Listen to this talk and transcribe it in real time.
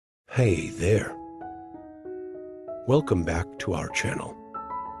Hey there. Welcome back to our channel.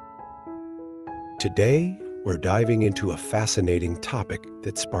 Today, we're diving into a fascinating topic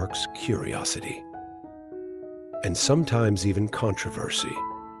that sparks curiosity and sometimes even controversy.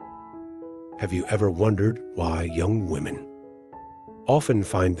 Have you ever wondered why young women often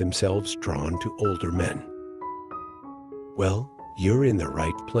find themselves drawn to older men? Well, you're in the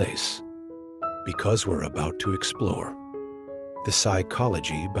right place, because we're about to explore the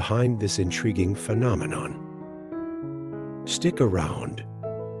psychology behind this intriguing phenomenon. Stick around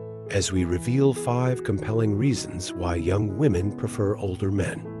as we reveal 5 compelling reasons why young women prefer older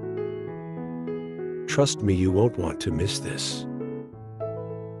men. Trust me, you won't want to miss this.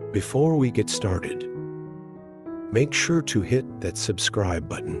 Before we get started, make sure to hit that subscribe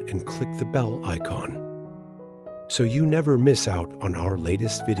button and click the bell icon so you never miss out on our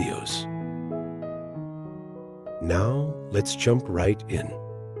latest videos. Now, let's jump right in.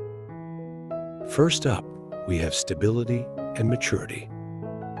 First up, we have stability and maturity.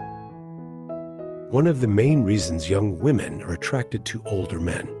 One of the main reasons young women are attracted to older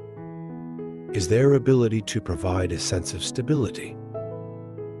men is their ability to provide a sense of stability.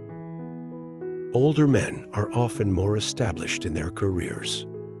 Older men are often more established in their careers,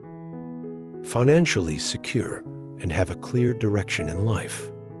 financially secure, and have a clear direction in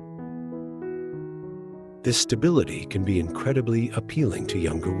life. This stability can be incredibly appealing to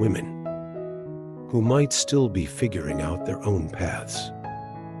younger women who might still be figuring out their own paths.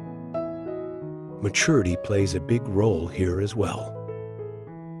 Maturity plays a big role here as well.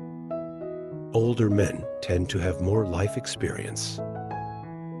 Older men tend to have more life experience,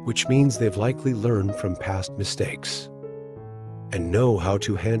 which means they've likely learned from past mistakes and know how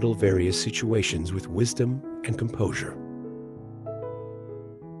to handle various situations with wisdom and composure.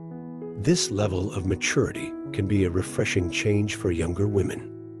 This level of maturity can be a refreshing change for younger women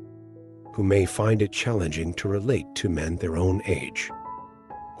who may find it challenging to relate to men their own age,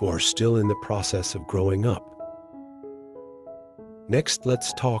 who are still in the process of growing up. Next,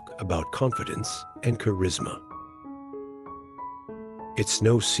 let's talk about confidence and charisma. It's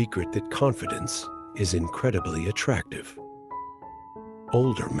no secret that confidence is incredibly attractive.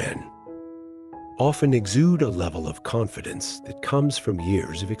 Older men often exude a level of confidence that comes from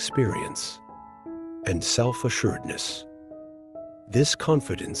years of experience and self-assuredness. This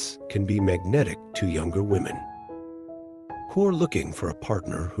confidence can be magnetic to younger women who are looking for a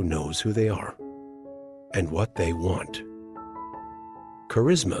partner who knows who they are and what they want.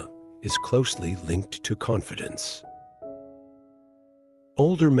 Charisma is closely linked to confidence.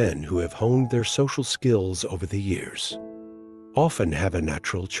 Older men who have honed their social skills over the years often have a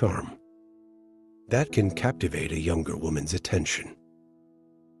natural charm that can captivate a younger woman's attention.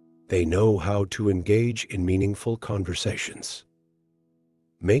 They know how to engage in meaningful conversations,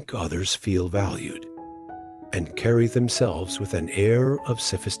 make others feel valued, and carry themselves with an air of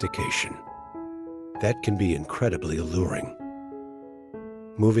sophistication that can be incredibly alluring.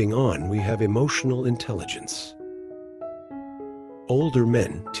 Moving on, we have emotional intelligence. Older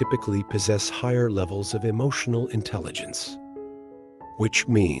men typically possess higher levels of emotional intelligence, which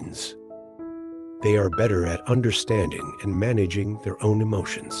means they are better at understanding and managing their own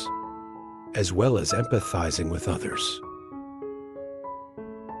emotions, as well as empathizing with others.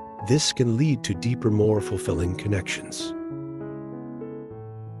 This can lead to deeper, more fulfilling connections.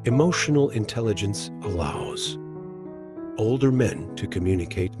 Emotional intelligence allows older men to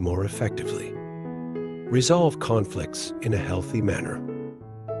communicate more effectively, resolve conflicts in a healthy manner,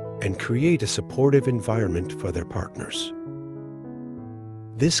 and create a supportive environment for their partners.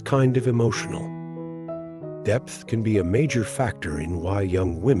 This kind of emotional depth can be a major factor in why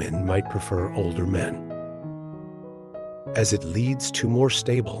young women might prefer older men, as it leads to more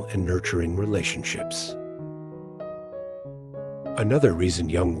stable and nurturing relationships. Another reason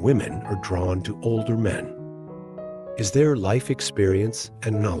young women are drawn to older men is their life experience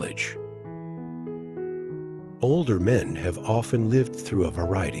and knowledge. Older men have often lived through a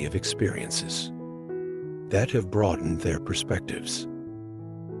variety of experiences that have broadened their perspectives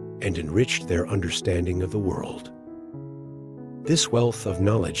and enriched their understanding of the world. This wealth of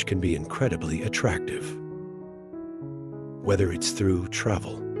knowledge can be incredibly attractive, whether it's through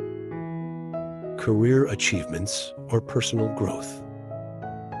travel, career achievements, or personal growth.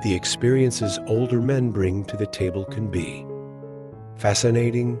 The experiences older men bring to the table can be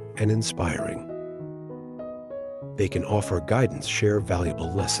fascinating and inspiring. They can offer guidance, share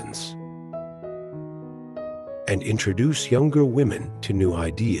valuable lessons, and introduce younger women to new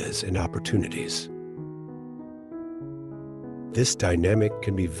ideas and opportunities. This dynamic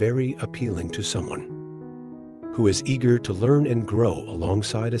can be very appealing to someone who is eager to learn and grow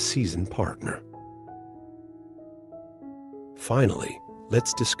alongside a seasoned partner. Finally,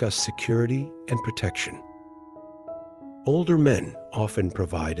 let's discuss security and protection. Older men often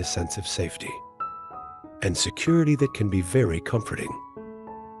provide a sense of safety and security that can be very comforting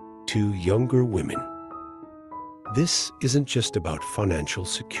to younger women. This isn't just about financial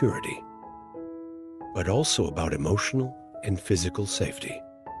security, but also about emotional and physical safety.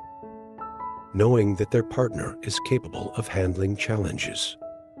 Knowing that their partner is capable of handling challenges,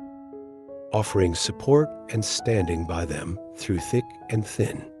 offering support and standing by them through thick and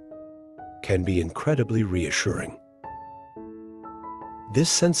thin, can be incredibly reassuring. This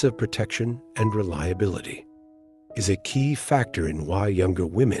sense of protection and reliability is a key factor in why younger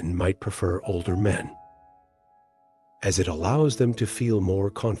women might prefer older men, as it allows them to feel more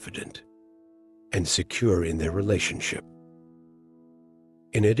confident and secure in their relationship.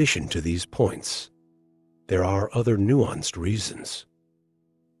 In addition to these points, there are other nuanced reasons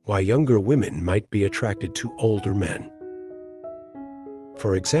why younger women might be attracted to older men.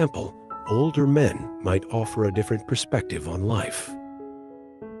 For example, older men might offer a different perspective on life,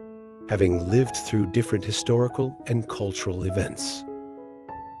 having lived through different historical and cultural events.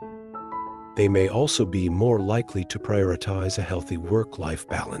 They may also be more likely to prioritize a healthy work-life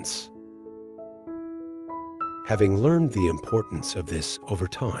balance, having learned the importance of this over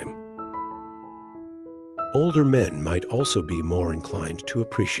time. Older men might also be more inclined to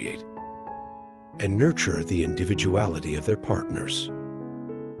appreciate and nurture the individuality of their partners,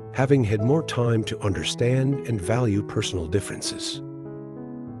 having had more time to understand and value personal differences.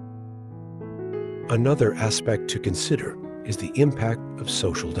 Another aspect to consider is the impact of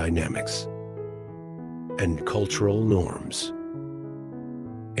social dynamics and cultural norms.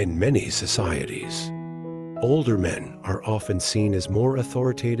 In many societies, older men are often seen as more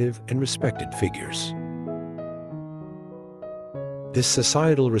authoritative and respected figures. This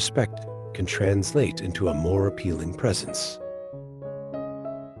societal respect can translate into a more appealing presence.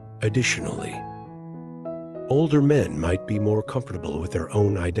 Additionally, older men might be more comfortable with their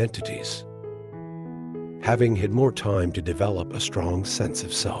own identities, having had more time to develop a strong sense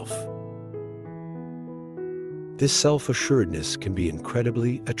of self. This self-assuredness can be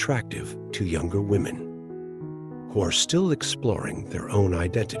incredibly attractive to younger women who are still exploring their own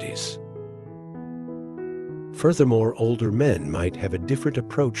identities. Furthermore, older men might have a different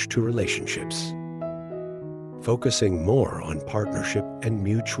approach to relationships, focusing more on partnership and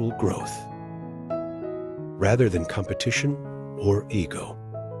mutual growth, rather than competition or ego.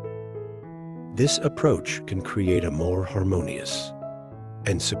 This approach can create a more harmonious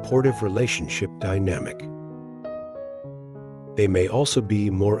and supportive relationship dynamic. They may also be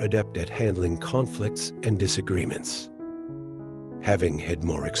more adept at handling conflicts and disagreements, having had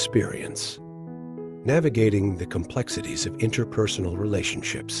more experience navigating the complexities of interpersonal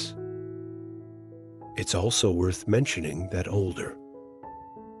relationships. It's also worth mentioning that older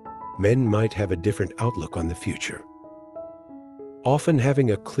men might have a different outlook on the future, often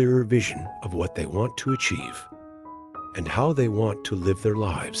having a clearer vision of what they want to achieve and how they want to live their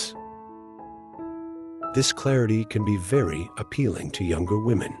lives. This clarity can be very appealing to younger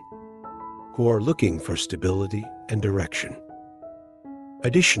women who are looking for stability and direction.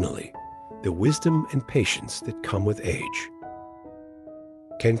 Additionally, the wisdom and patience that come with age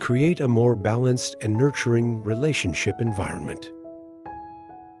can create a more balanced and nurturing relationship environment.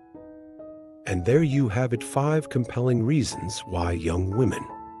 And there you have it, 5 compelling reasons why young women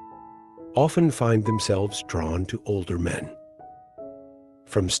often find themselves drawn to older men.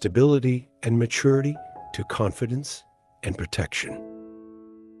 From stability and maturity to confidence and protection,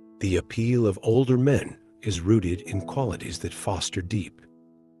 the appeal of older men is rooted in qualities that foster deep,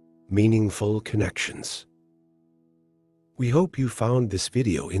 meaningful connections. We hope you found this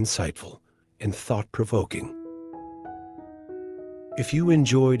video insightful and thought-provoking. If you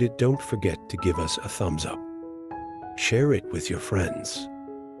enjoyed it, don't forget to give us a thumbs up, share it with your friends,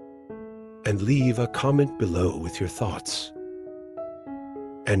 and leave a comment below with your thoughts.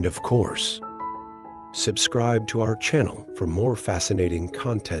 And of course, subscribe to our channel for more fascinating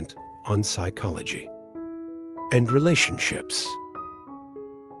content on psychology and relationships.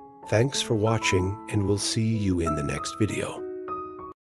 Thanks for watching, and we'll see you in the next video.